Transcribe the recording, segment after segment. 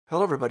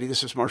Hello, everybody.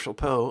 This is Marshall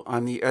Poe.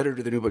 I'm the editor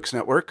of the New Books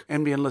Network.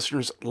 NBN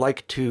listeners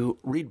like to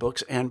read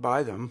books and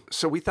buy them.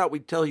 So we thought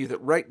we'd tell you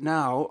that right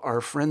now, our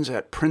friends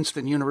at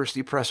Princeton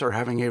University Press are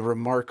having a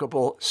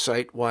remarkable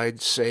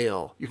site-wide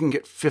sale. You can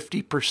get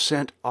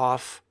 50%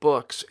 off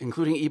books,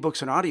 including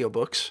ebooks and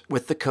audiobooks,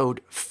 with the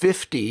code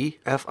 50,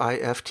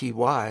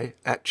 F-I-F-T-Y,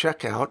 at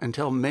checkout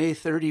until May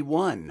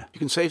 31. You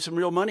can save some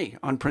real money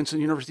on Princeton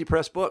University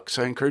Press books.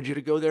 I encourage you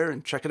to go there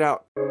and check it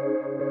out.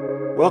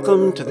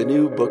 Welcome to the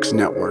New Books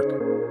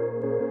Network.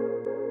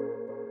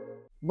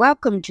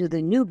 Welcome to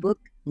the New Book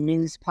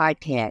News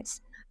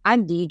Podcast.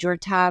 I'm Deidre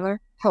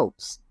Tyler,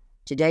 host.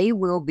 Today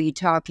we'll be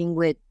talking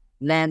with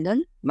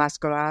Landon,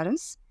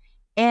 Mascareñaz,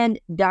 and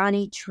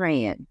Doannie,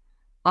 Tran,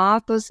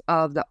 authors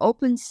of The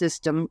Open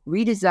System,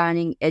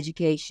 Redesigning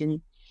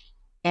Education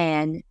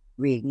and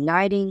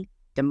Reigniting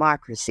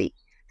Democracy.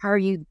 How are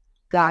you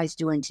guys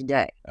doing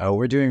today? Oh,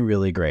 we're doing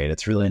really great.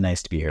 It's really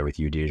nice to be here with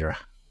you, Deidre.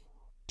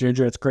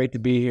 Ginger, it's great to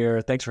be here.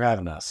 Thanks for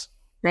having us.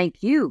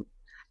 Thank you.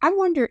 I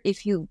wonder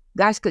if you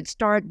guys could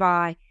start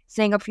by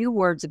saying a few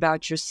words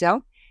about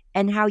yourself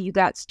and how you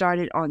got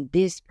started on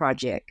this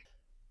project.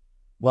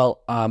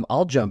 Well,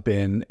 I'll jump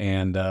in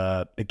and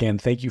again,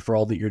 thank you for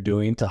all that you're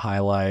doing to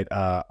highlight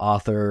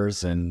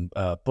authors and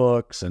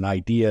books and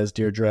ideas,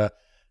 Deirdre.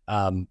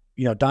 Doannie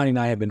and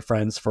I have been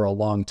friends for a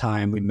long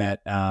time. We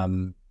met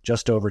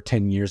just over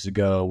 10 years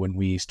ago when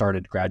we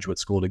started graduate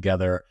school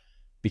together,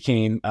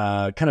 became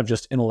kind of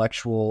just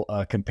intellectual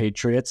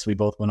compatriots. We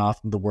both went off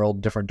in the world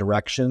in different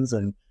directions.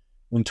 And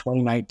in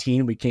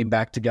 2019, we came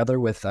back together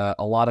with a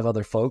lot of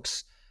other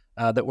folks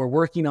that were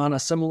working on a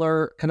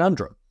similar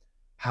conundrum: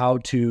 how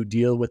to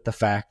deal with the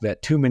fact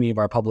that too many of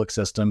our public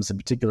systems, in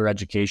particular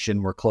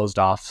education, were closed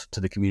off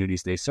to the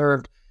communities they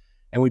served.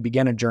 And we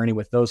began a journey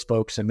with those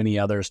folks and many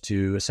others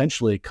to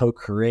essentially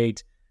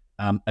co-create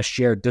a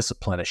shared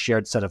discipline, a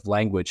shared set of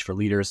language for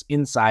leaders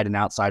inside and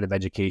outside of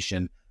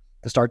education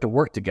to start to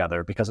work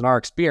together. Because in our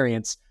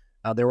experience,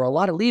 there were a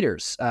lot of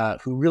leaders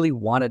who really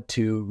wanted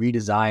to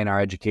redesign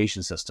our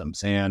education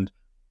systems. And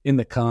in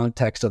the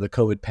context of the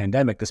COVID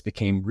pandemic, this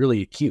became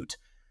really acute.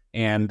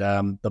 And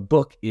the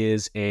book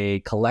is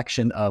a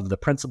collection of the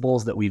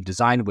principles that we've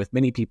designed with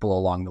many people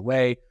along the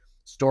way,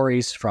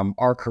 stories from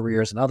our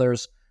careers and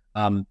others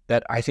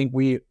that I think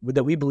we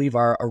believe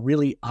are a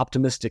really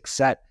optimistic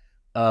set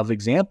of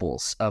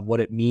examples of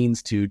what it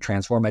means to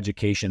transform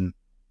education.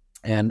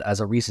 And as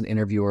a recent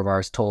interviewer of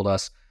ours told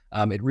us,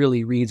 it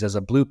really reads as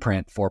a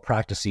blueprint for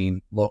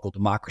practicing local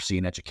democracy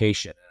in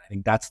education. And I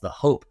think that's the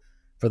hope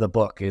for the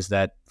book, is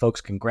that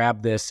folks can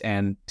grab this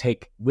and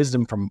take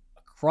wisdom from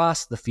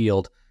across the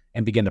field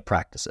and begin to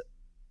practice it.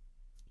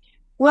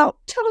 Well,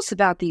 tell us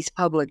about these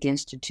public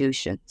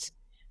institutions.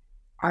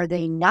 Are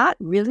they not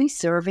really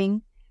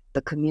serving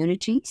the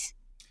communities?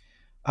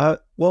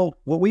 Well,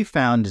 what we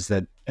found is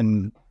that,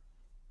 and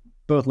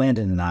both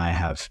Landon and I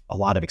have a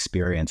lot of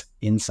experience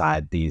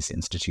inside these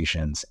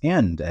institutions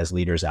and as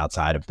leaders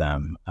outside of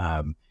them.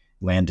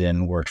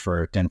 Landon worked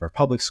for Denver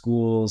Public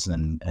Schools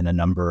and a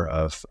number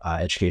of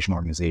education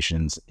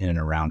organizations in and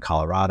around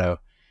Colorado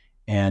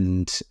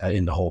and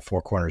in the whole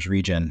Four Corners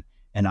region.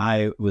 And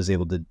I was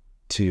able to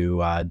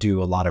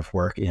do a lot of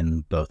work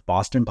in both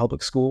Boston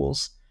Public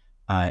Schools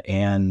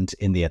and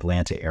in the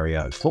Atlanta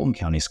area of Fulton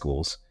County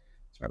Schools.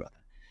 Sorry about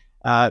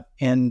that.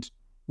 And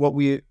what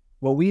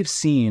we've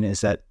seen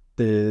is that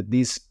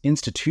these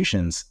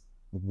institutions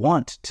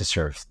want to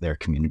serve their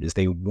communities.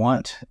 They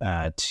want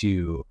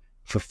to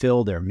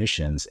fulfill their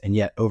missions, and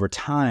yet over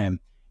time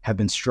have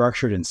been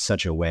structured in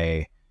such a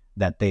way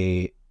that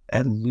they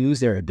lose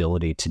their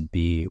ability to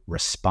be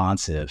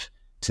responsive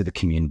to the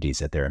communities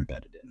that they're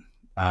embedded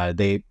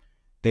in.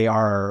 They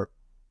are,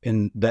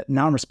 in that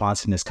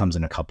non-responsiveness comes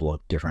in a couple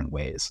of different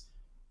ways.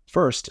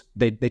 First,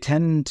 they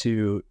tend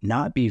to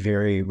not be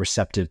very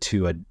receptive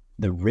to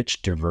the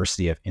rich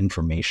diversity of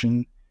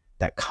information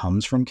that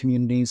comes from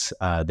communities.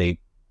 They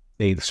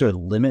sort of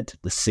limit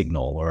the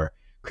signal or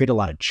create a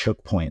lot of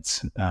choke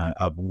points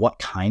of what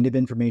kind of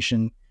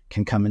information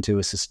can come into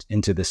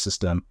the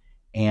system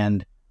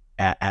and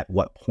at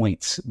what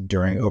points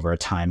over a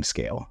time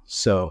scale.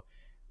 So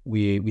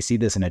we see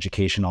this in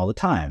education all the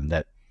time,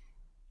 that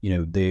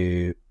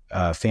the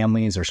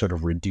families are sort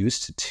of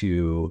reduced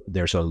to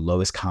their sort of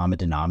lowest common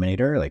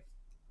denominator, like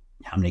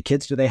how many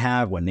kids do they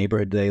have, what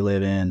neighborhood do they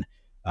live in,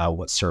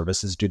 what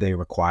services do they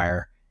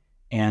require.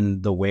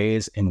 And the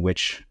ways in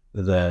which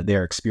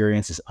their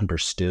experience is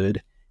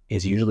understood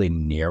is usually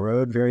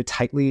narrowed very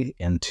tightly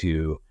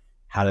into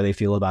how do they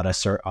feel about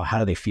how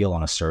do they feel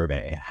on a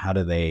survey? How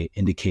do they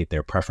indicate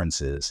their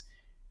preferences?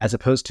 As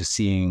opposed to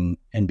seeing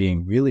and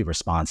being really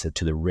responsive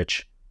to the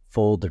rich,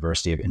 full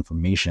diversity of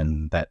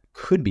information that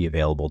could be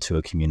available to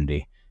a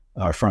community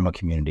or from a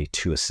community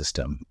to a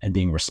system, and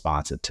being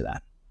responsive to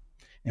that.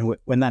 And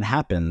when that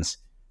happens,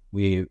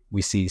 we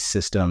see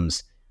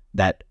systems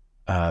that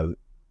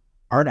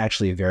aren't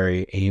actually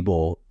very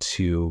able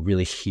to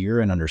really hear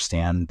and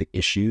understand the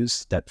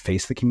issues that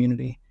face the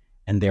community,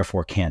 and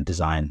therefore can't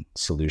design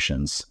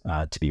solutions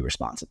to be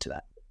responsive to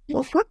that.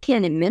 Well, what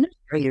can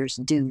administrators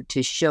do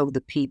to show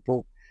the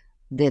people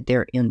that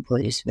their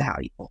input is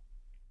valuable?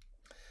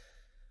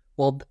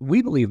 Well,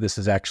 we believe this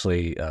is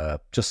actually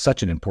just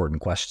such an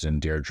important question,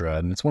 Deirdre,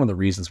 and it's one of the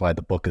reasons why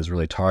the book is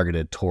really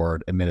targeted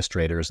toward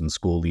administrators and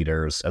school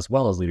leaders, as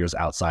well as leaders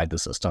outside the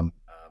system.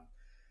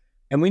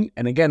 And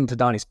again, to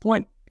Donnie's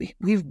point,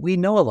 we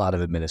know a lot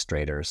of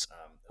administrators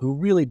who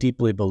really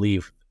deeply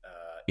believe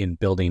in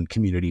building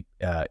community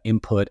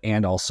input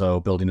and also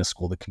building a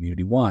school the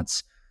community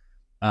wants.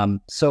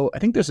 So I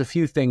think there's a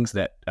few things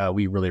that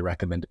we really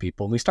recommend to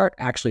people. And we start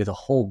actually the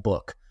whole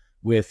book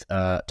with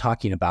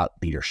talking about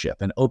leadership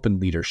and open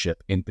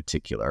leadership in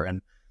particular.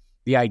 And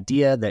the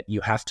idea that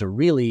you have to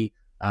really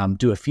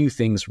do a few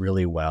things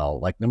really well.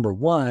 Like number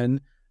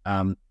one,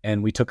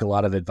 and we took a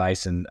lot of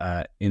advice and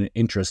in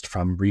interest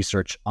from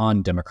research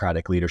on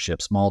democratic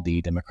leadership, small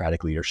d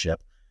democratic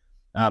leadership,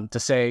 to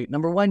say,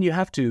 number one, you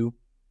have to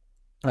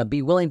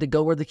be willing to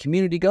go where the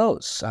community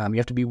goes. You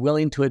have to be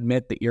willing to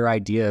admit that your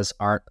ideas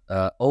aren't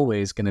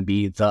always going to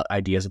be the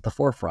ideas at the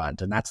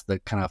forefront. And that's the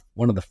kind of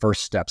one of the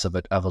first steps of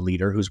a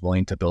leader who's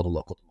willing to build a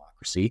local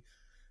democracy.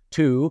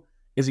 Two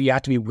is that you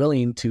have to be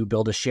willing to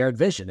build a shared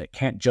vision. It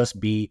can't just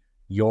be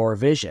your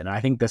vision. And I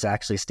think this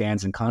actually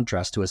stands in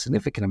contrast to a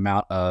significant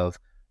amount of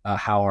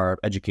how our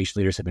education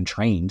leaders have been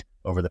trained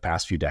over the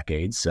past few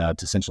decades to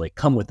essentially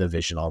come with a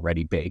vision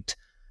already baked.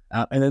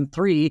 And then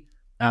three,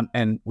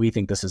 and we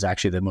think this is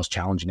actually the most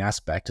challenging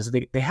aspect, is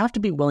they have to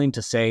be willing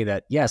to say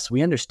that, yes,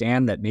 we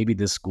understand that maybe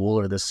this school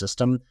or this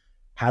system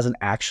hasn't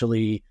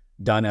actually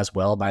done as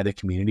well by the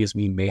community as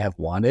we may have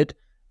wanted.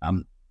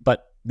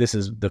 But this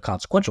is the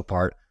consequential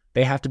part.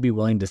 They have to be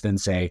willing to then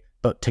say,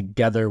 but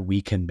together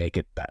we can make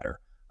it better.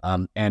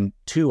 And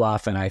too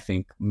often, I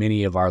think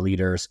many of our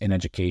leaders in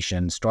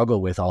education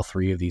struggle with all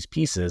three of these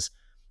pieces.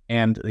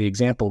 And the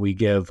example we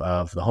give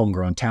of the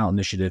Homegrown Talent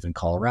Initiative in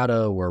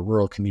Colorado, where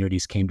rural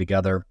communities came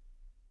together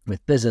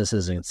with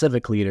businesses and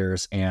civic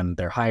leaders and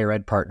their higher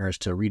ed partners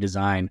to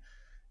redesign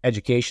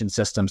education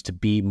systems to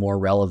be more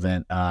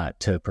relevant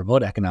to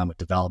promote economic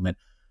development,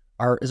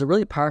 is a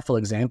really powerful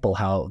example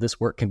how this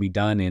work can be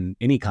done in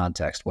any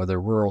context,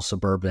 whether rural,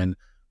 suburban,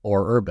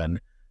 or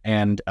urban,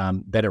 and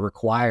that it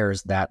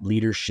requires that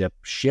leadership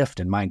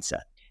shift in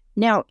mindset.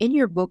 Now, in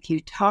your book,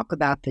 you talk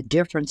about the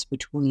difference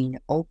between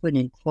open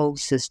and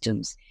closed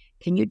systems.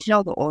 Can you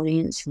tell the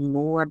audience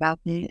more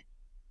about that?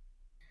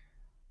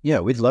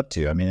 Yeah, we'd love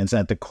to. I mean, it's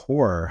at the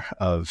core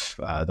of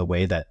the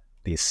way that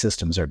these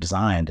systems are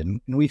designed. And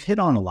we've hit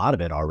on a lot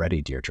of it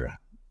already, Deirdre,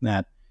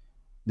 that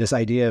this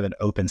idea of an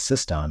open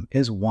system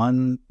is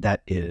one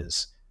that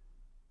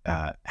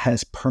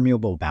has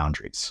permeable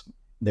boundaries.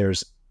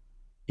 There's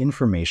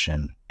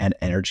information and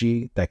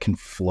energy that can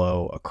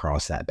flow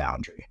across that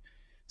boundary.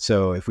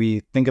 So if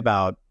we think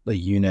about a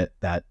unit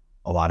that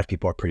a lot of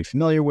people are pretty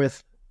familiar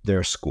with,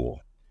 their school.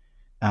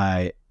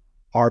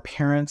 Are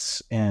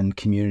parents and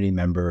community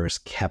members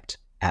kept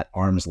at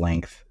arm's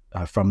length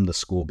from the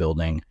school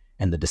building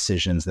and the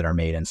decisions that are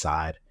made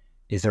inside?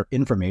 Is there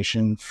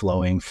information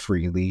flowing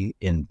freely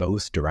in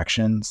both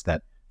directions,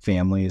 that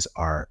families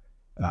are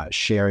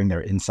sharing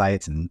their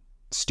insights and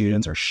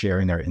students are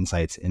sharing their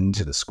insights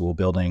into the school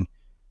building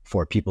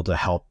for people to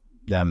help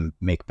them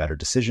make better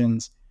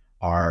decisions?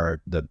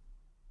 Are the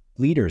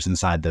leaders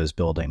inside those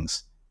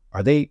buildings,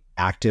 are they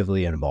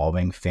actively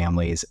involving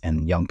families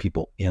and young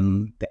people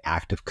in the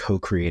act of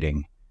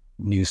co-creating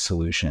new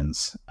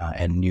solutions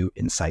and new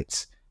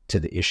insights to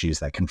the issues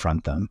that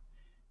confront them?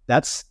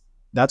 That's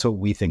what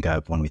we think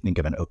of when we think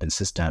of an open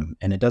system.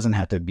 And it doesn't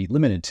have to be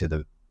limited to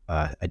the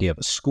idea of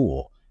a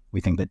school.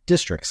 We think that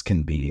districts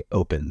can be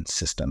open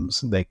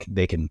systems.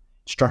 They can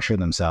structure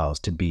themselves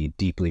to be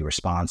deeply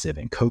responsive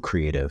and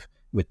co-creative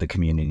with the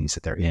communities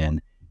that they're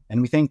in.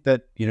 And we think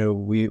that,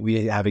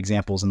 we have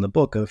examples in the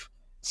book of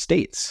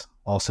states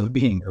also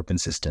being open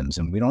systems,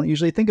 and we don't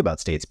usually think about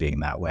states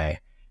being that way.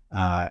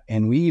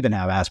 And we even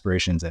have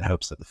aspirations and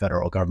hopes that the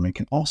federal government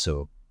can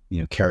also,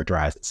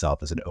 characterize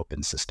itself as an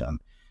open system.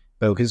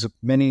 But because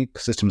many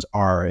systems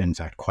are, in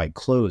fact, quite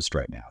closed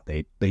right now.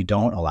 They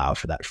don't allow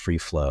for that free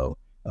flow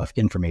of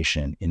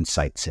information,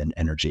 insights, and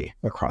energy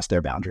across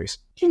their boundaries.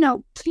 Can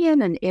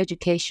an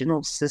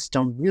educational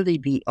system really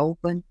be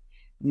open?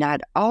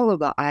 Not all of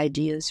the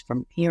ideas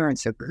from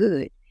parents are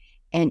good.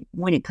 And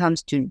when it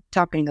comes to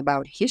talking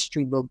about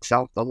history books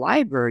off the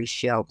library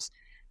shelves,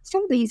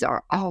 some of these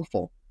are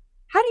awful.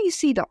 How do you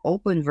see the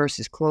open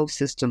versus closed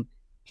system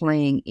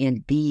playing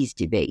in these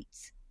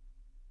debates?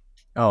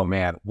 Oh,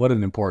 man, what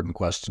an important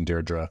question,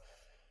 Deirdre.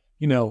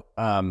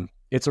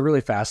 It's a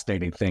really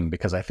fascinating thing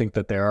because I think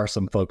that there are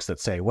some folks that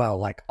say,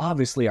 well,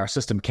 obviously our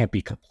system can't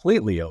be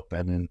completely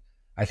open. And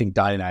I think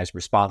Doannie and I's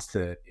response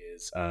to it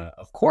is,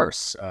 of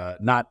course,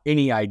 not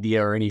any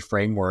idea or any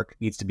framework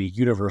needs to be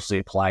universally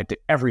applied to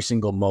every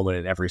single moment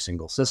in every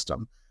single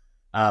system.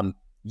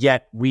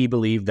 Yet we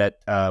believe that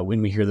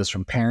when we hear this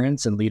from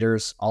parents and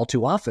leaders all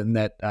too often,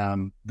 that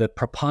the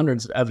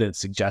preponderance of evidence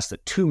suggests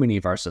that too many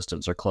of our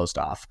systems are closed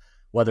off,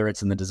 whether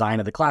it's in the design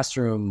of the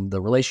classroom,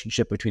 the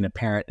relationship between a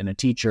parent and a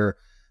teacher,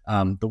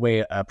 the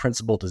way a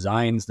principal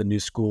designs the new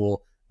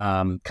school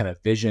kind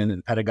of vision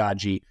and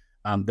pedagogy.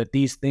 that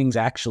these things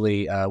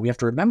actually, we have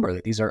to remember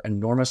that these are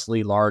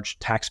enormously large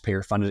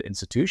taxpayer-funded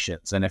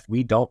institutions. And if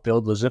we don't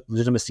build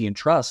legitimacy and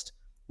trust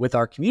with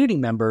our community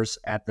members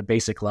at the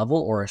basic level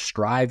or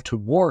strive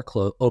toward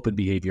open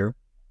behavior,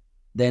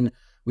 then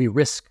we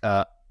risk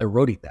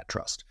eroding that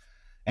trust.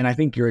 And I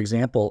think your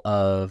example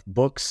of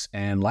books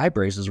and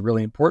libraries is a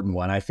really important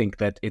one. I think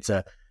that it's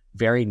a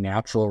very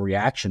natural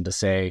reaction to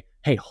say,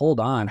 hey, hold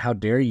on, how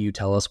dare you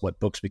tell us what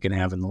books we can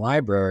have in the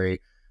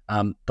library?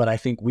 But I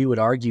think we would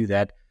argue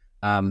that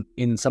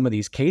in some of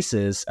these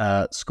cases,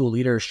 school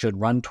leaders should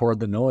run toward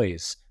the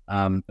noise.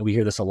 We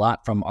hear this a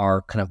lot from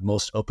our kind of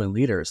most open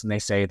leaders, and they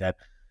say that,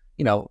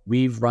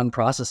 we've run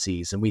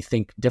processes and we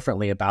think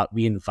differently about,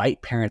 we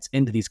invite parents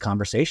into these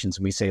conversations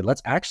and we say,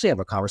 let's actually have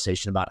a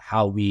conversation about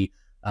how we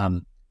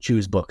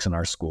choose books in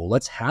our school.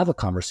 Let's have a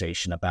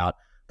conversation about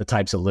the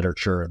types of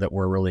literature that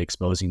we're really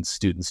exposing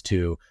students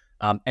to.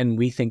 And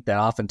we think that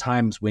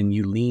oftentimes when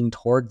you lean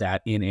toward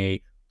that in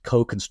a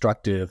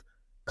co-constructive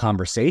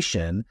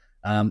conversation,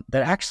 that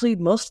actually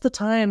most of the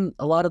time,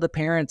 a lot of the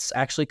parents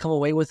actually come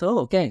away with, oh,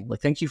 okay,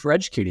 thank you for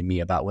educating me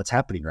about what's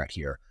happening right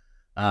here.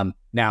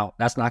 Now,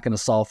 that's not going to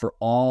solve for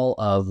all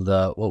of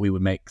what we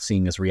would make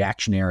seeing as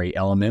reactionary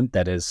element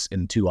that is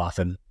in too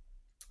often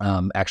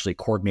actually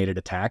coordinated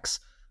attacks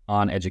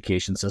on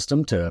education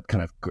system to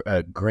kind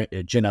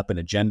of gin up an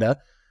agenda.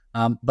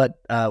 But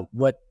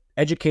what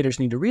educators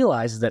need to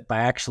realize is that by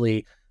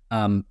actually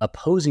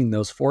opposing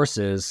those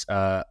forces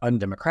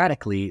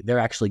undemocratically, they're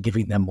actually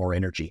giving them more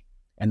energy,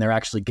 and they're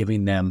actually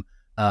giving them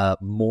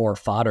more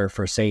fodder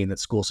for saying that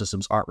school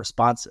systems aren't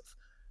responsive.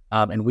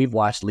 And we've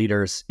watched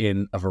leaders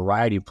in a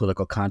variety of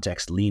political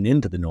contexts lean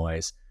into the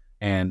noise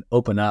and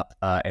open up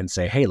and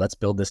say, hey, let's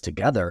build this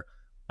together.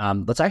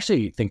 Let's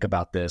actually think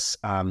about this.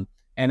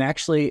 And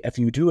actually, if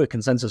you do a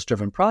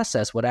consensus-driven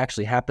process, what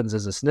actually happens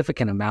is a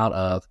significant amount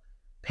of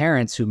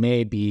parents who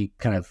may be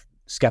kind of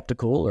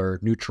skeptical or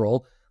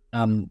neutral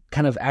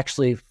kind of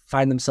actually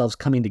find themselves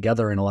coming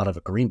together in a lot of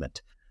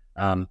agreement.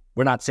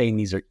 We're not saying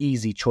these are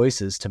easy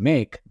choices to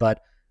make,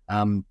 but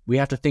we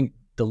have to think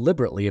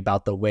deliberately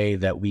about the way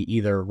that we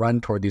either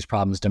run toward these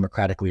problems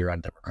democratically or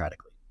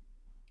undemocratically.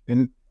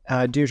 And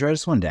Deirdre, I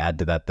just wanted to add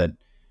to that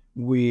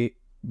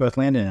both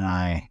Landon and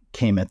I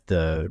came at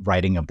the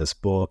writing of this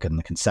book and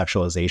the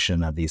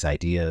conceptualization of these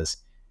ideas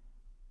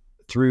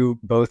through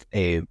both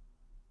a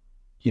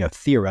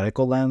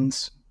theoretical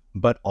lens,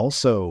 but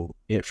also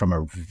it from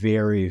a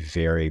very,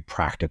 very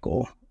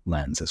practical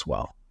lens as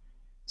well.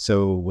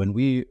 So when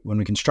we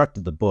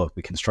constructed the book,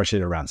 we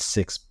constructed it around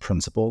 6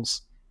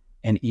 principles,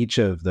 and each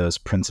of those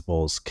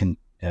principles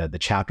the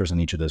chapters on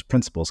each of those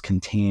principles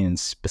contain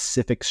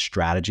specific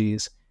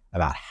strategies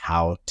about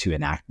how to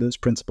enact those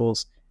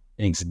principles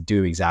and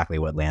do exactly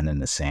what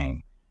Landon is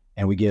saying.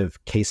 And we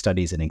give case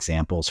studies and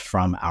examples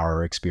from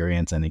our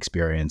experience and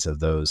experience of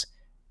those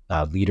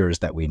leaders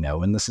that we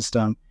know in the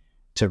system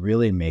to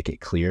really make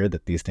it clear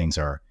that these things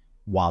are,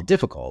 while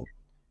difficult,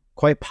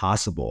 quite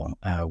possible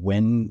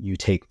when you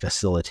take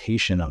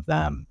facilitation of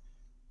them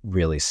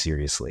really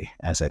seriously,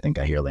 as I think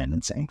I hear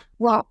Landon saying.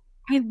 Well,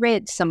 I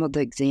read some of the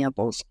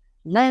examples.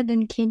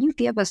 Landon, can you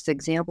give us an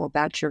example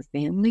about your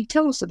family?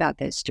 Tell us about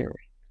that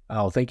story.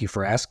 Oh, thank you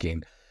for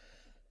asking.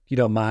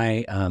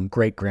 My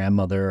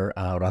great-grandmother,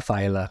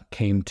 Rafaela,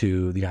 came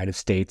to the United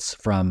States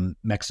from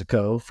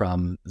Mexico,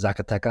 from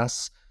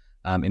Zacatecas,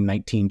 in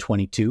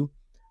 1922.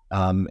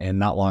 And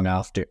not long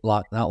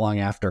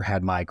after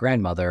had my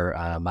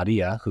grandmother,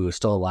 Maria, who is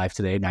still alive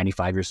today,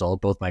 95 years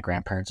old. Both my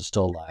grandparents are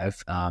still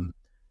alive.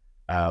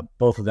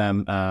 Both of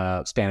them,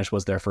 Spanish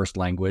was their first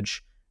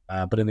language.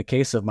 But in the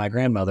case of my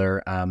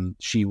grandmother,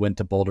 she went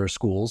to Boulder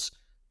schools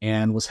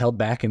and was held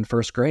back in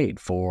first grade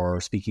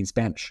for speaking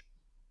Spanish.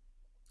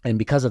 And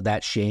because of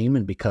that shame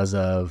and because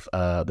of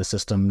the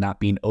system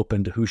not being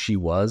open to who she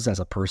was as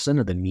a person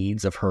or the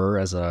needs of her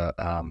as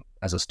a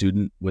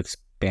student with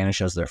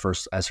Spanish as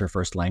her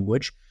first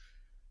language,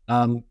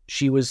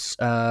 she was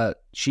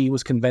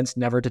convinced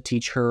never to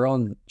teach her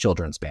own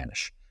children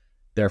Spanish.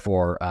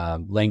 Therefore,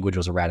 language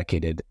was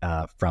eradicated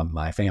from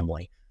my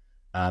family.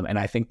 And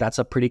I think that's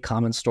a pretty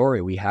common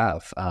story we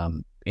have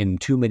in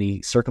too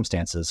many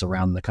circumstances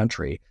around the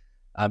country.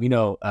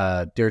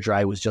 Deirdre,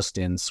 I was just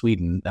in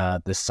Sweden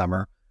this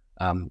summer,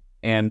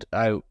 and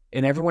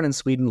everyone in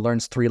Sweden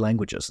learns 3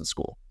 languages in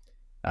school.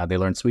 They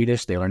learn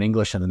Swedish, they learn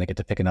English, and then they get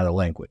to pick another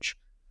language.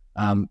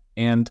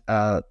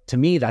 To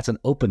me, that's an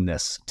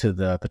openness to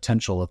the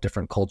potential of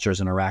different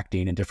cultures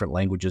interacting and different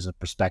languages and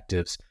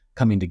perspectives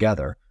coming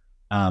together.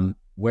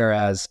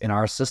 Whereas in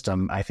our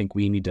system, I think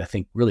we need to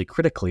think really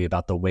critically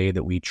about the way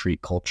that we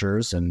treat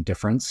cultures and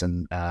difference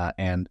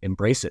and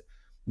embrace it.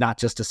 Not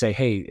just to say,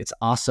 hey, it's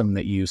awesome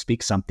that you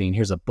speak something,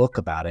 here's a book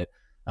about it,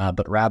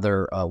 but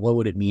rather, what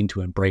would it mean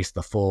to embrace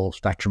the full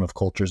spectrum of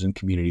cultures and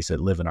communities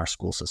that live in our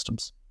school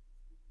systems?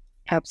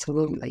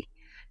 Absolutely.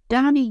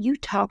 Doannie, you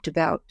talked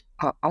about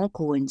an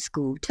uncle in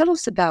school. Tell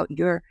us about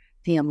your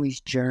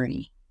family's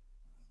journey.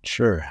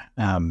 Sure.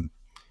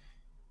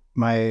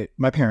 My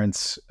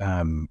parents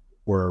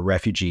were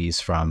refugees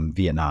from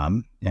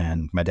Vietnam,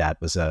 and my dad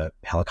was a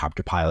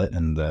helicopter pilot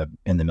in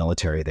the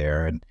military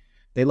there, and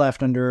they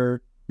left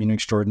under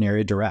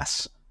extraordinary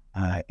duress.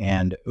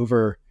 And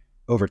over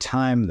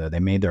time, though,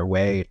 they made their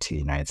way to the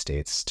United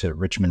States, to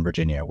Richmond,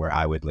 Virginia, where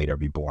I would later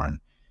be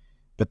born.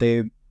 But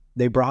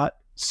they brought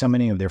so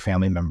many of their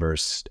family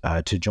members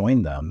to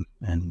join them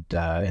and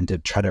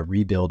to try to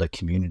rebuild a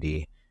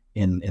community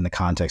in the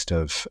context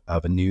of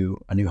a new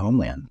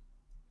homeland.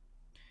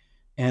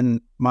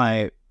 And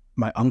my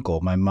uncle,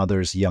 my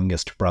mother's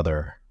youngest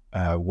brother,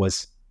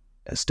 was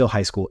still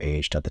high school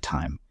aged at the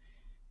time,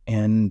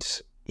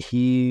 and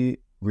he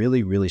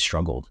really, really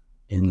struggled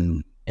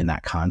in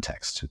that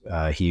context.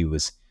 He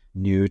was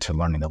new to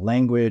learning the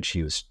language.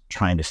 He was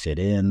trying to fit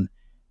in,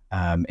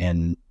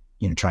 and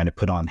trying to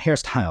put on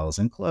hairstyles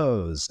and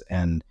clothes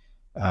and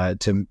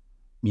to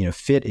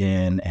fit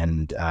in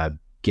and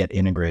get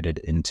integrated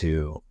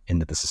into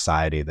the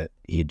society that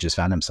he just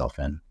found himself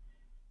in.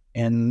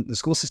 And the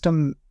school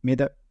system made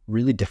that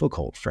really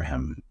difficult for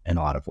him in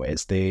a lot of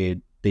ways.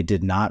 They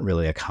did not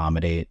really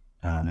accommodate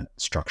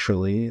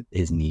structurally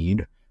his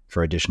need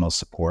for additional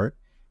support.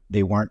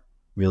 They weren't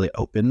really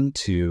open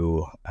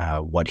to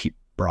what he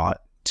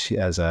brought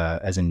as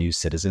a new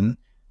citizen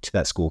to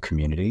that school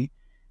community,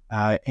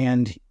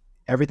 and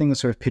everything was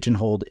sort of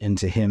pigeonholed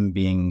into him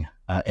being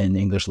an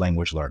English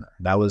language learner.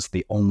 That was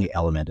the only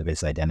element of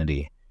his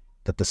identity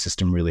that the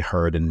system really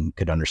heard and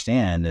could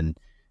understand. And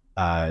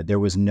there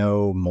was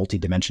no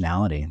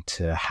multidimensionality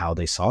to how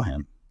they saw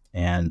him.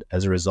 And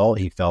as a result,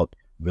 he felt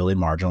really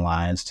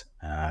marginalized,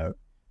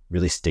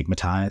 really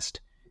stigmatized.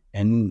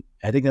 And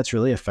I think that's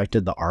really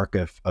affected the arc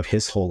of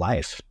his whole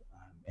life.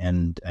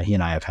 And he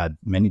and I have had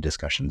many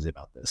discussions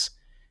about this.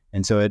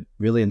 And so it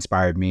really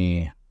inspired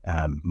me,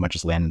 much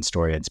as Landon's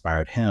story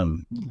inspired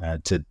him,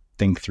 to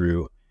think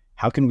through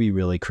how can we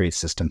really create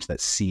systems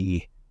that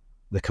see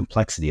the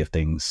complexity of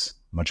things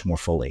much more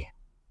fully.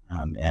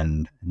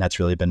 And that's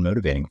really been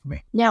motivating for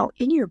me. Now,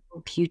 in your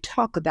book, you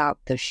talk about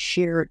the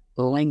shared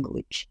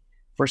language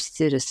for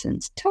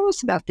citizens. Tell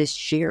us about this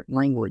shared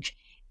language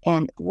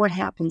and what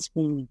happens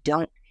when we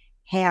don't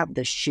have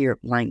the shared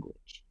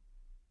language.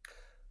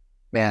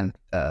 Man,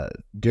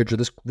 Deirdre,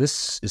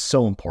 this is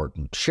so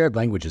important. Shared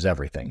language is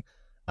everything,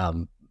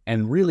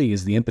 and really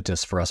is the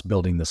impetus for us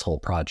building this whole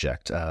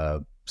project.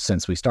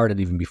 Since we started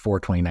even before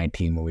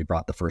 2019, when we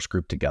brought the first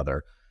group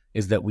together,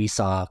 is that we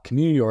saw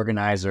community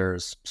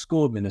organizers,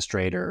 school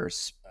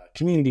administrators,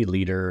 community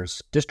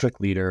leaders,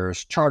 district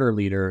leaders, charter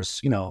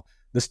leaders,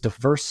 this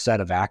diverse set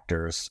of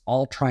actors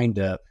all trying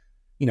to,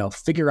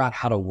 figure out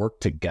how to work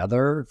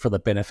together for the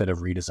benefit of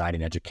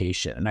redesigning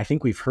education. And I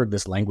think we've heard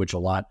this language a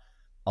lot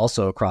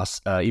also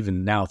across,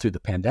 even now through the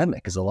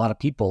pandemic, is a lot of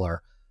people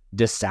are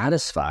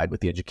dissatisfied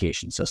with the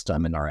education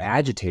system and are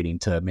agitating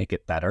to make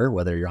it better,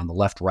 whether you're on the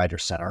left, right, or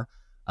center,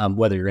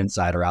 whether you're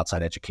inside or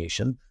outside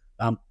education.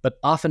 But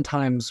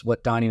oftentimes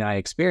what Doannie and I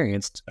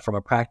experienced from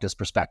a practice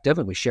perspective,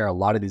 and we share a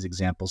lot of these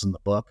examples in the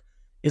book,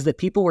 is that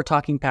people were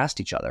talking past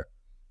each other.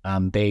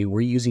 They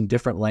were using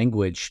different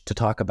language to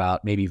talk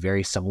about maybe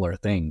very similar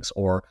things,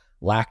 or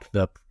lacked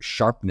the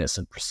sharpness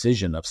and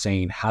precision of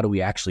saying, how do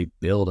we actually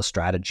build a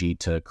strategy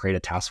to create a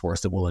task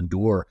force that will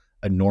endure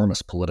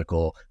enormous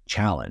political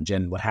challenge?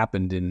 And what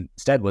happened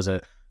instead was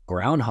a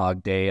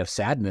Groundhog Day of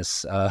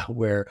sadness,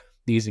 where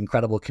these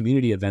incredible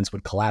community events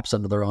would collapse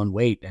under their own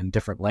weight and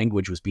different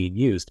language was being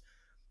used.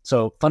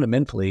 So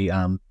fundamentally,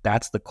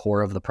 that's the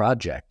core of the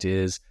project,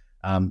 is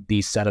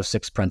these set of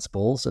 6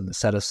 principles and the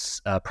set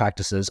of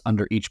practices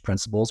under each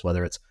principles,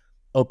 whether it's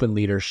open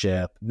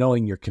leadership,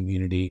 knowing your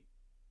community,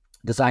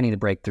 designing a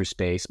breakthrough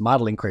space,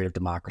 modeling creative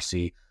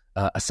democracy,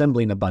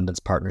 assembling abundance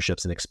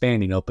partnerships, and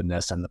expanding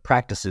openness, and the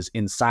practices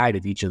inside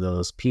of each of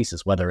those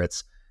pieces, whether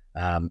it's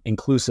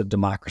inclusive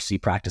democracy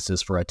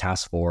practices for a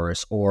task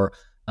force, or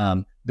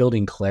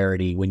building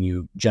clarity when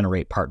you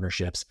generate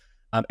partnerships,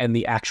 and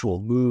the actual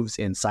moves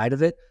inside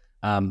of it.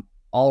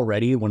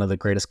 Already one of the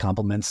greatest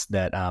compliments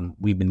that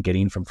we've been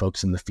getting from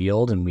folks in the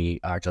field, and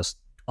we are just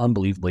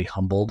unbelievably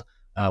humbled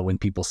when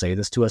people say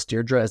this to us,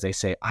 Deirdre, as they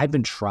say, I've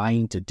been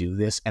trying to do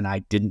this and I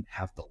didn't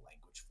have the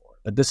language for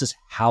it, but this is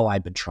how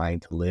I've been trying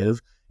to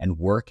live and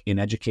work in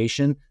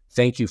education.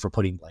 Thank you for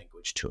putting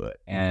language to it.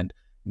 And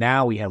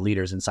now we have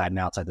leaders inside and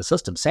outside the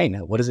system saying,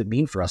 what does it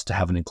mean for us to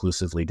have an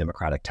inclusively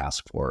democratic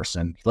task force?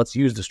 And let's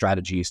use the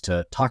strategies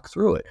to talk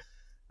through it.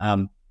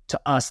 To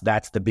us,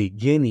 that's the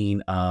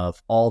beginning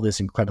of all this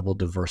incredible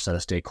diverse set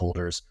of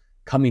stakeholders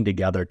coming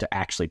together to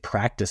actually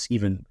practice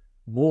even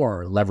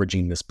more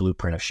leveraging this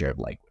blueprint of shared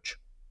language.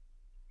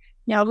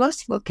 Now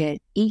let's look at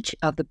each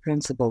of the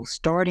principles,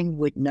 starting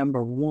with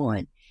number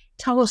 1.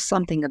 Tell us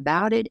something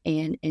about it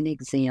and an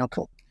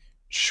example.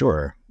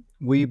 Sure.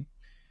 The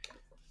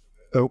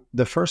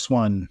first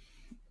one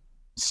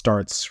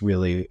starts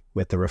really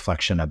with the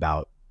reflection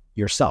about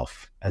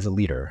yourself as a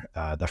leader.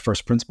 The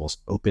first principle is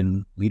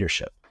open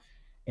leadership.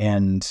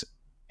 And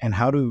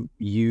how do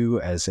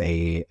you, as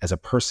a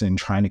person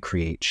trying to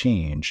create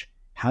change,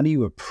 how do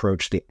you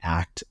approach the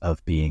act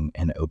of being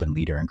an open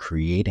leader and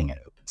creating an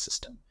open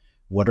system?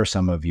 what are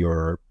some of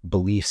your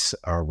beliefs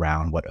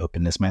around what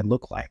openness might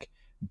look like?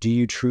 Do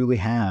you truly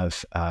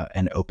have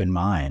an open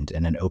mind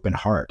and an open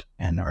heart?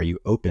 And are you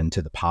open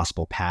to the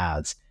possible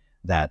paths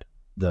that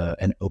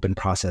an open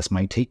process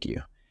might take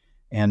you?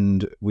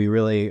 And we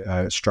really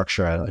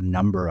structure a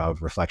number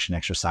of reflection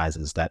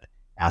exercises that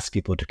ask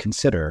people to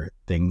consider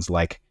things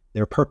like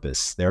their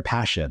purpose, their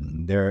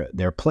passion,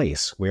 their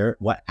place,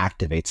 what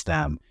activates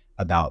them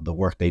about the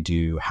work they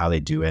do, how they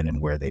do it,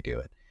 and where they do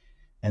it.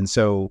 And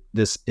so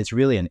it's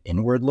really an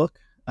inward look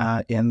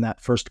in that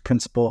first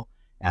principle,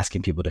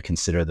 asking people to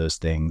consider those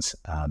things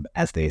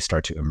as they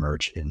start to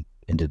emerge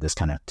into this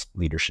kind of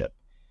leadership.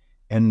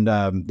 And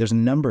there's a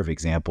number of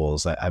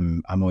examples.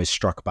 I'm always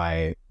struck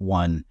by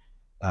one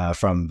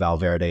from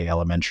Valverde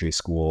Elementary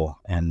School,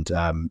 and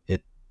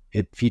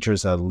it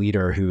features a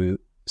leader who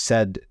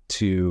said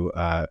to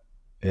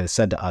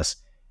us,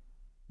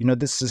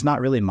 this is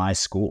not really my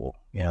school.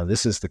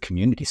 This is the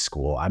community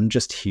school. I'm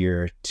just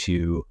here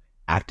to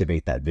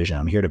activate that vision.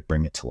 I'm here to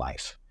bring it to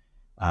life.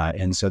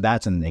 And so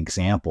that's an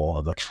example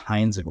of the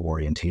kinds of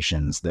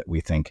orientations that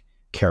we think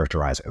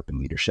characterize open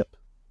leadership.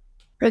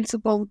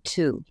 Principle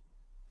 2.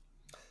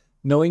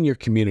 Knowing your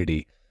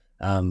community.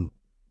 One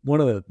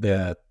of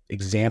the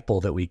example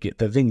that we get,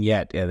 the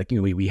vignette,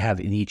 we have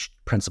in each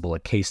principle a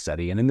case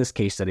study. And in this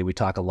case study, we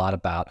talk a lot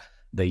about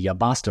the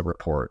Yabasta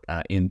report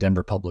in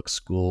Denver Public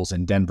Schools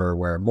in Denver,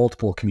 where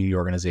multiple community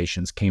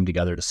organizations came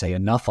together to say,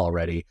 enough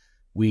already.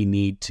 We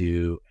need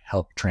to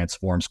help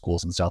transform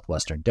schools in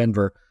southwestern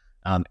Denver.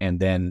 And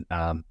then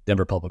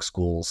Denver Public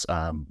Schools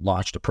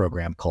launched a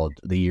program called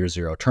the Year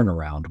Zero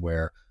Turnaround,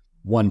 where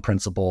one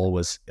principal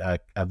was a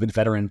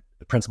veteran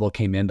principal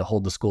came in to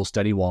hold the school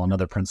steady, while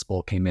another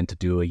principal came in to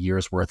do a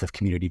year's worth of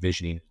community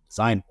visioning and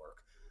design work.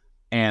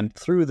 And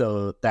through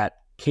that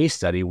case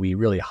study, we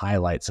really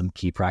highlight some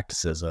key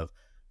practices of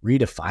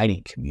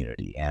redefining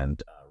community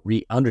and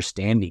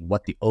understanding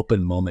what the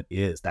open moment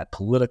is, that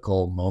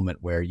political moment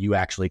where you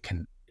actually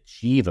can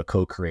achieve a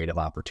co-creative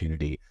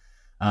opportunity.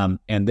 And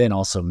then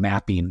also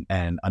mapping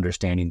and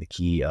understanding the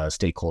key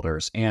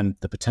stakeholders and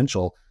the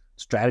potential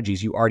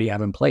strategies you already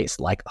have in place,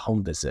 like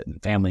home visit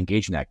and family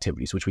engagement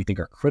activities, which we think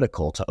are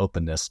critical to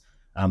openness,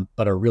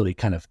 but are really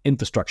kind of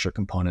infrastructure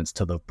components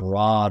to the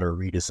broader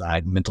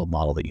redesigned mental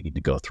model that you need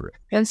to go through.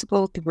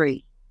 Principle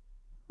 3.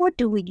 What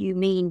do you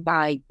mean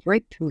by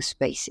breakthrough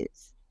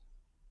spaces?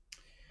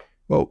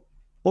 Well,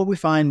 what we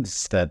find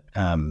is that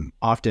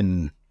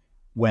often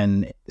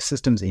when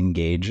systems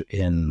engage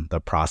in the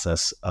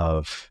process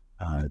of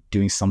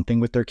doing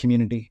something with their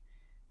community,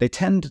 they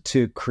tend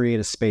to create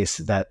a space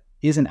that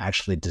isn't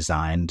actually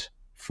designed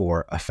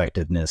for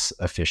effectiveness,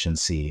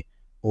 efficiency,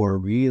 or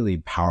really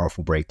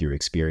powerful breakthrough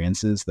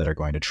experiences that are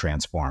going to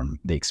transform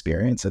the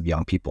experience of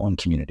young people and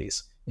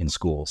communities in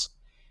schools.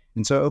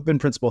 And so Open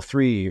Principle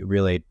 3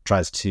 really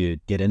tries to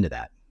get into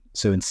that.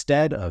 So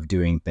instead of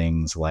doing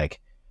things like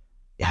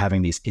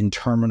having these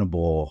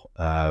interminable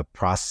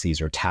processes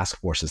or task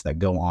forces that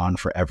go on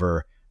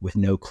forever with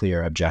no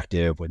clear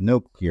objective, with no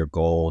clear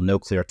goal, no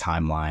clear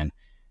timeline,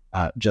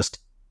 just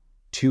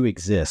to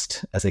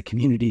exist as a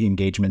community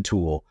engagement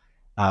tool,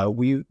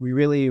 we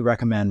really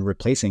recommend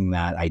replacing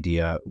that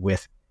idea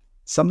with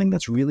something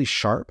that's really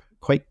sharp,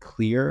 quite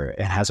clear,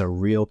 and has a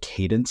real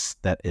cadence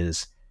that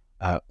is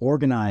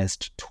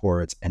organized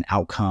towards an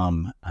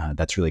outcome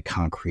that's really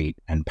concrete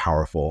and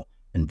powerful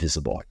and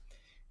visible.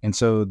 And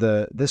so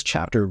this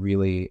chapter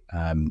really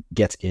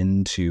gets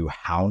into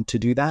how to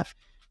do that,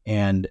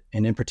 and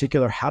in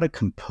particular, how to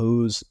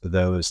compose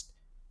those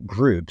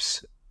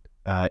groups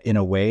in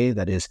a way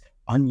that is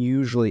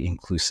unusually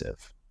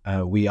inclusive.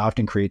 We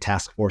often create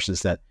task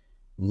forces that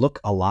look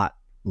a lot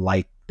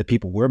like the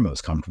people we're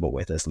most comfortable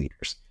with as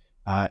leaders.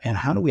 And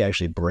how do we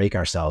actually break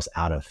ourselves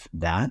out of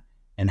that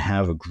and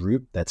have a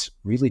group that's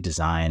really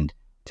designed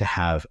to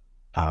have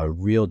a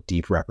real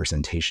deep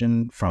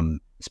representation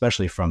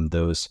especially from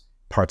those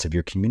parts of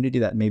your community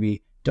that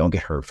maybe don't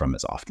get heard from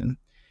as often.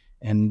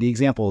 And the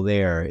example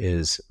there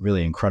is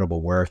really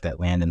incredible work that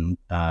Landon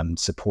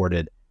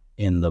supported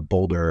in the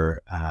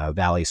Boulder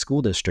Valley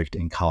School District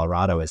in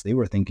Colorado, as they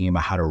were thinking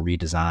about how to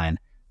redesign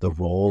the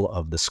role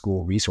of the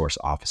school resource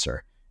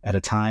officer at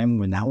a time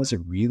when that was a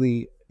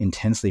really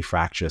intensely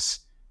fractious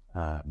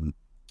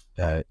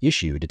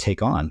issue to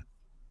take on.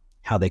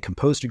 How they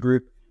composed a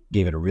group,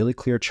 gave it a really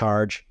clear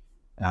charge,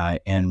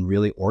 and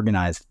really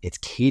organized its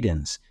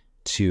cadence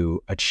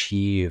to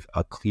achieve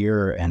a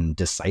clear and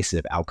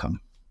decisive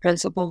outcome.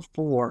 Principle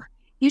 4.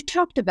 You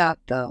talked about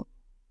the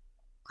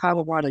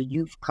Colorado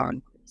Youth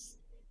Congress.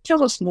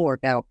 Tell us more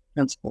about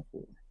Principle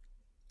 4.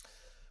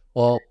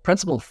 Well,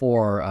 Principle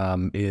 4,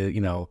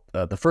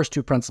 the first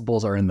two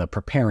principles are in the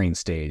preparing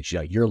stage,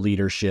 your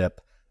leadership,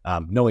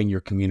 knowing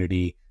your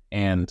community,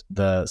 and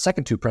the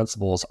second two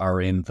principles are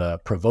in the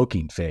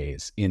provoking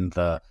phase, in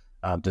the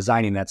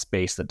designing that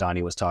space that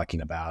Doannie was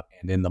talking about,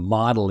 and in the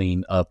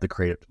modeling of the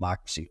creative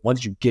democracy.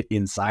 Once you get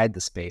inside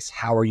the space,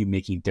 how are you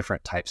making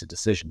different types of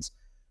decisions?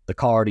 The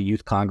Colorado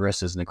Youth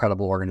Congress is an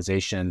incredible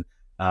organization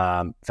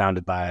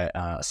founded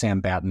by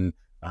Sam Batten,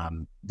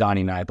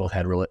 Doannie and I both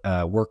had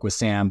work with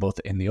Sam, both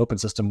in the open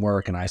system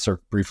work, and I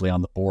served briefly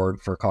on the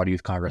board for Colorado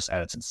Youth Congress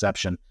at its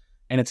inception.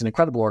 And it's an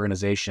incredible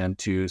organization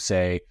to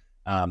say,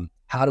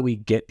 how do we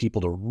get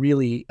people to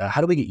really,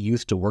 how do we get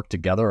youth to work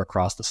together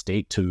across the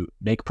state to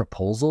make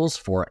proposals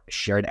for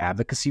shared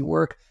advocacy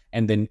work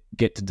and then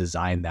get to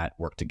design that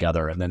work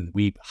together? And then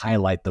we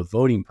highlight the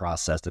voting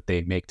process that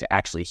they make to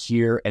actually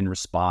hear and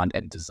respond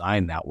and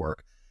design that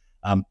work.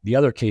 The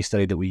other case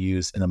study that we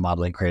use in the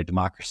Modeling Creative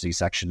Democracy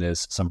section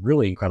is some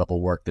really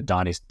incredible work that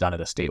Donnie's done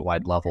at a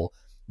statewide level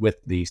with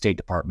the State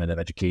Department of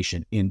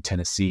Education in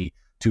Tennessee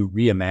to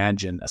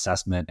reimagine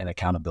assessment and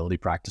accountability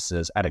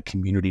practices at a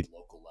community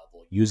local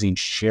level, using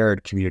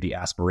shared community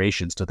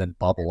aspirations to then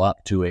bubble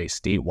up to a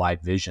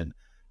statewide vision.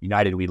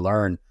 United We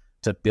Learn,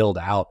 to build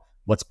out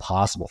what's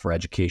possible for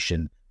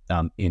education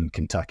in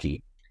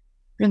Kentucky.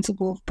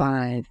 Principle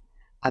 5,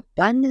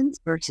 abundance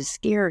versus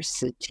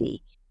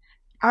scarcity.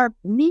 Are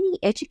many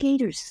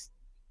educators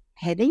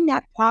having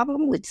that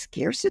problem with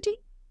scarcity?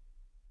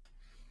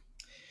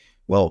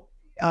 Well,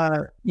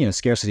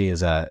 scarcity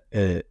is a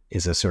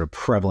sort of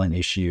prevalent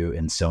issue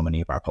in so many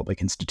of our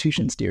public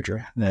institutions,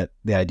 Deirdre. That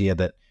the idea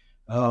that,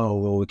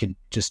 we could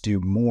just do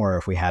more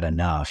if we had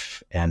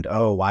enough, and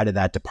why did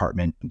that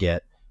department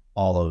get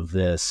all of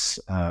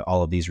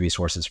these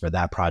resources for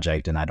that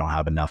project, and I don't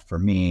have enough for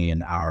me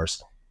and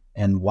ours.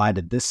 And why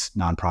did this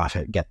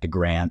nonprofit get the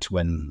grant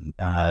when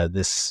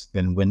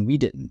we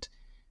didn't?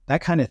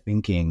 That kind of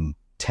thinking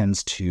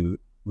tends to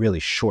really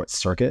short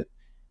circuit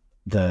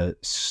the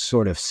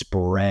sort of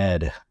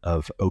spread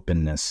of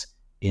openness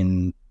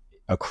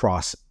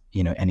across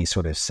any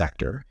sort of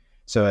sector.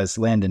 So as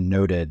Landon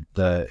noted,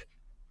 the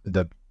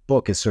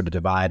book is sort of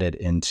divided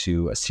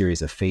into a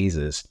series of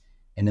phases,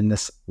 and in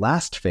this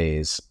last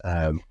phase,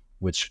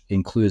 which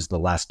includes the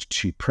last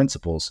two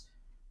principles,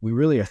 we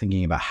really are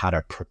thinking about how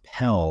to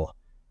propel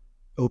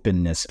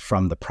openness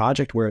from the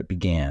project where it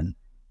began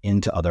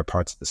into other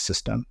parts of the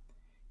system.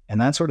 And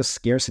that sort of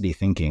scarcity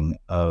thinking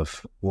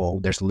of,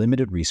 there's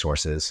limited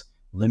resources,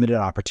 limited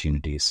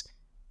opportunities,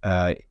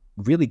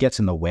 really gets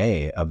in the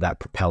way of that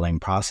propelling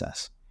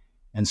process.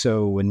 And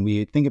so when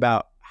we think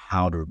about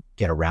how to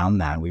get around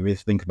that, we really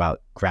think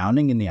about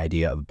grounding in the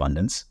idea of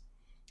abundance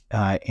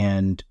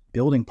and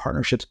building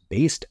partnerships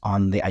based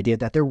on the idea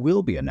that there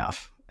will be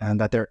enough, and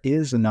that there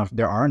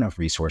are enough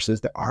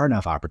resources, there are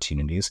enough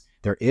opportunities,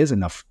 there is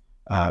enough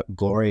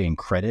glory and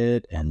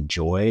credit and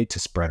joy to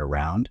spread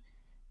around.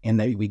 And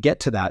that we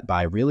get to that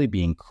by really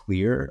being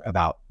clear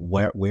about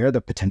where the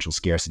potential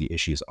scarcity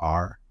issues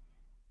are,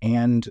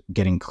 and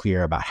getting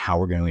clear about how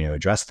we're going to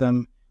address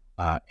them,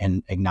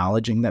 and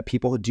acknowledging that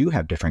people do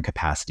have different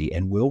capacity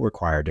and will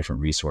require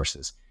different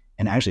resources,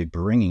 and actually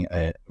bringing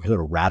a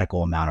little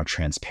radical amount of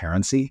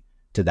transparency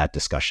to that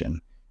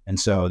discussion. And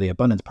so the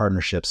Abundance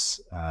Partnerships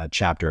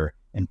chapter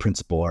and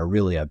principle are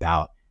really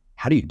about,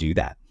 how do you do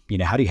that?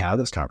 How do you have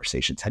those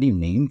conversations? How do you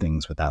name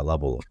things with that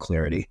level of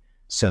clarity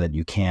so that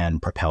you can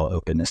propel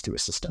openness to a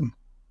system?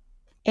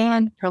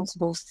 And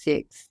principle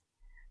 6,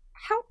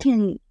 how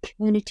can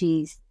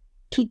communities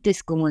keep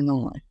this going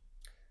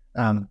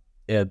on?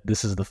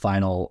 This is the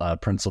final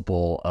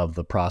principle of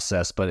the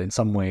process, but in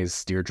some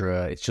ways,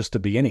 Deirdre, it's just the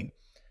beginning.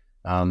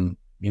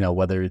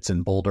 Whether it's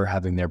in Boulder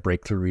having their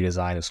breakthrough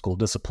redesign of school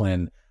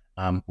discipline,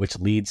 which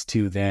leads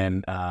to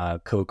then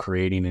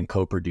co-creating and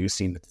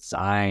co-producing the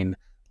design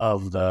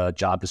of the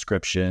job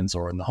descriptions,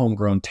 or in the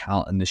Homegrown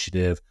Talent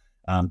Initiative,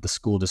 the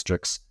school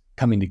districts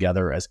coming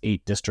together as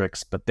 8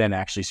 districts, but then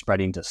actually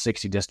spreading to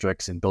 60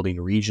 districts and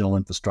building regional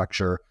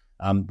infrastructure.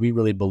 We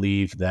really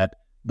believe that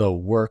the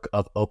work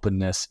of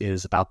openness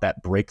is about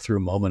that breakthrough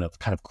moment of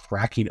kind of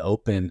cracking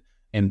open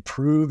and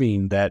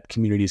proving that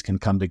communities can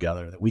come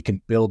together, that we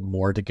can build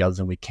more together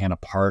than we can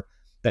apart,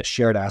 that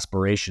shared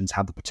aspirations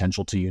have the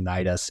potential to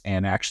unite us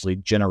and actually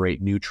generate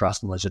new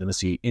trust and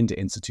legitimacy into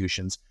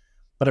institutions.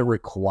 But it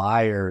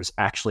requires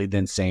actually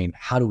then saying,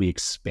 how do we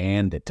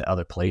expand it to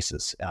other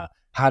places?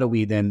 How do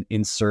we then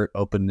insert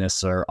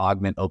openness or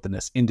augment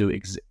openness into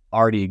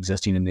already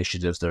existing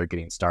initiatives that are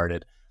getting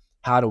started?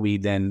 How do we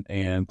then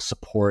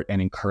support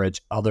and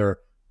encourage other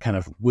kind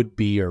of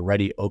would-be or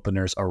ready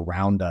openers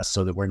around us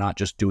so that we're not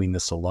just doing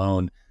this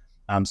alone?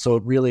 So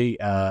it really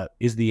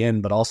is the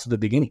end, but also the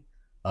beginning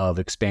of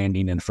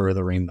expanding and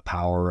furthering the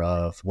power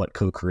of what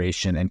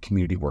co-creation and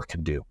community work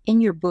can do.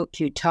 In your book,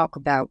 you talk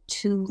about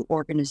 2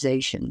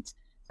 organizations,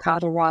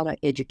 Colorado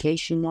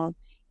Educational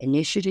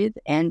Initiative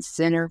and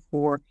Center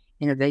for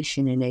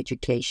Innovation in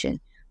Education.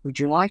 Would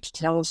you like to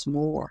tell us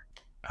more?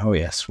 Oh,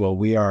 yes. Well,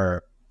 we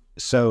are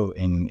so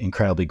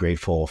incredibly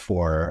grateful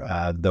for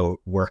the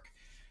work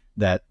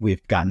that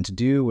we've gotten to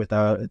do with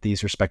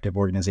these respective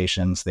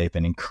organizations. They've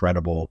been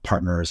incredible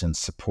partners and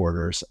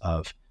supporters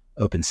of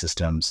open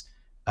systems.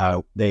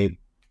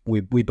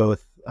 We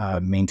both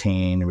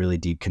maintain really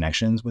deep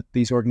connections with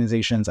these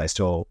organizations. I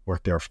still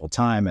work there full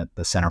time at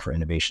the Center for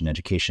Innovation in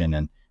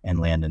Education, and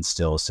Landon's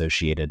still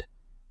associated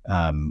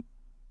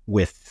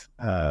with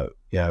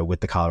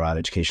the Colorado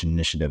Education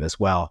Initiative as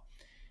well.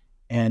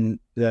 And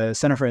the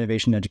Center for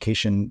Innovation in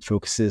Education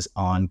focuses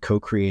on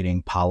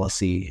co-creating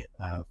policy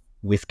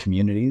with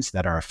communities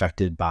that are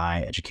affected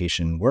by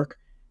education work,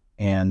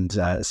 and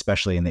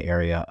especially in the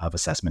area of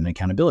assessment and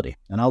accountability.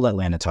 And I'll let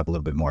Landon talk a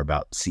little bit more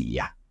about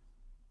CEI.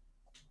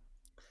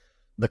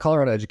 The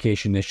Colorado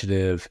Education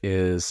Initiative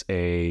is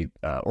a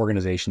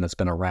organization that's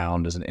been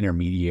around as an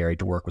intermediary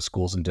to work with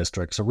schools and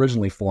districts,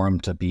 originally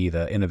formed to be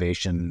the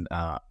innovation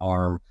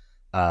arm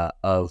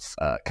of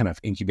kind of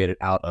incubated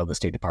out of the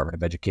State Department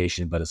of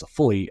Education, but is a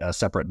fully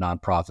separate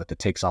nonprofit that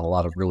takes on a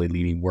lot of really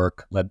leading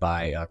work led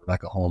by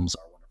Rebecca Holmes,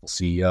 our wonderful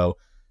CEO.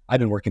 I've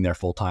been working there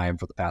full time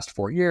for the past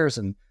 4 years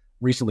and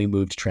recently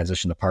moved to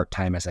transition to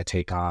part-time as I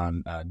take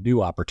on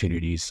new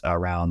opportunities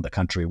around the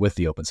country with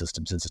the Open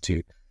Systems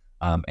Institute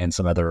and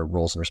some other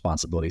roles and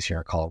responsibilities here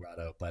in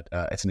Colorado. But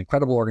it's an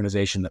incredible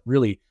organization that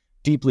really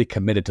deeply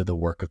committed to the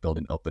work of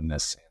building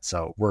openness.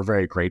 So we're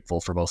very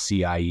grateful for both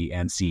CIE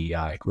and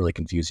CEI, really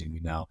confusing me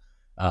now,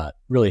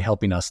 really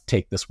helping us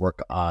take this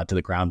work to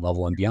the ground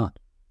level and beyond.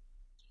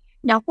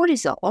 Now, what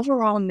is the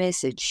overall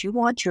message you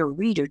want your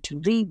reader to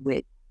leave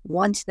with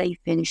once they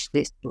finish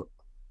this book?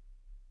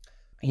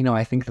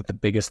 I think that the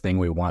biggest thing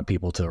we want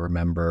people to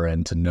remember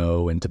and to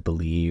know and to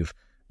believe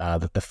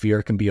that the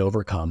fear can be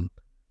overcome,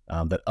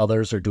 that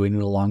others are doing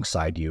it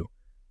alongside you,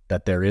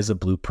 that there is a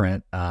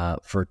blueprint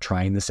for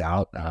trying this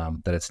out,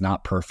 that it's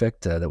not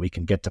perfect, that we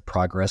can get to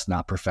progress,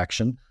 not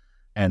perfection,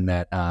 and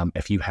that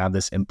if you have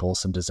this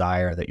impulse and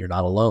desire, that you're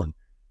not alone,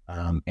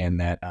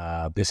 and that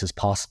this is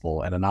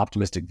possible, and an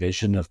optimistic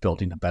vision of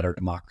building a better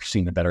democracy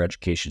and a better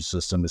education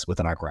system is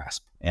within our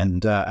grasp.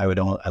 And I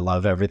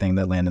love everything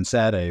that Landon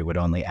said. I would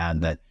only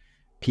add that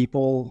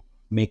people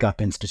make up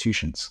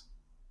institutions,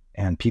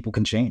 and people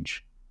can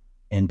change,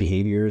 and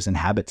behaviors and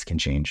habits can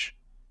change.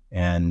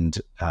 And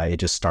it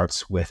just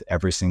starts with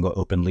every single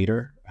open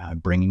leader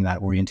bringing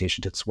that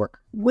orientation to its work.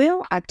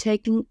 Well, I've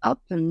taken up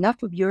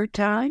enough of your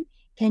time.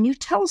 Can you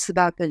tell us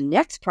about the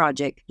next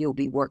project you'll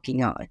be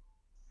working on?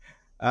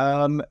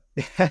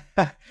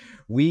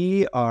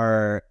 We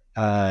are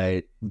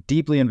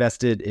deeply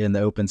invested in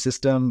the open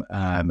system.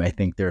 I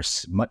think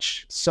there's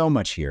so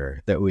much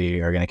here that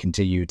we are going to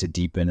continue to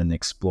deepen and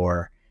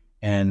explore.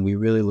 And we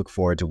really look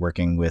forward to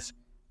working with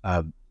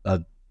a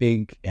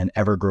big and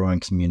ever-growing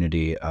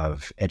community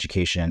of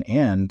education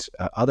and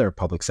other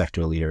public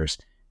sector leaders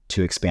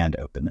to expand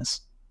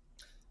openness.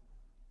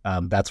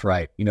 That's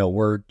right.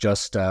 We're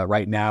just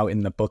right now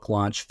in the book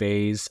launch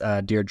phase,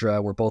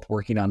 Deirdre. We're both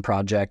working on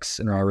projects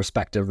in our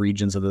respective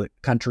regions of the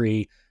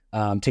country,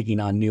 taking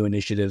on new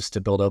initiatives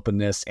to build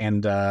openness,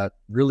 and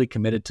really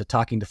committed to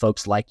talking to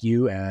folks like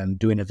you and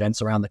doing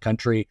events around the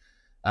country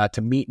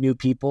to meet new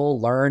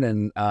people, learn,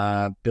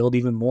 and build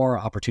even more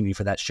opportunity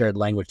for that shared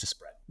language to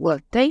spread. Well,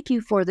 thank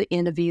you for the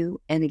interview.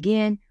 And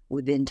again,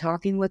 we've been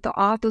talking with the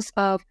authors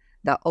of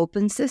The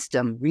Open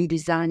System,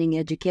 Redesigning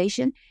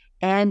Education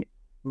and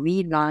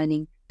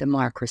Reigniting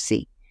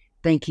Democracy.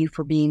 Thank you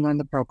for being on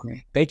the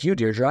program. Thank you,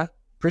 Deirdre.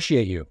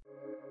 Appreciate you.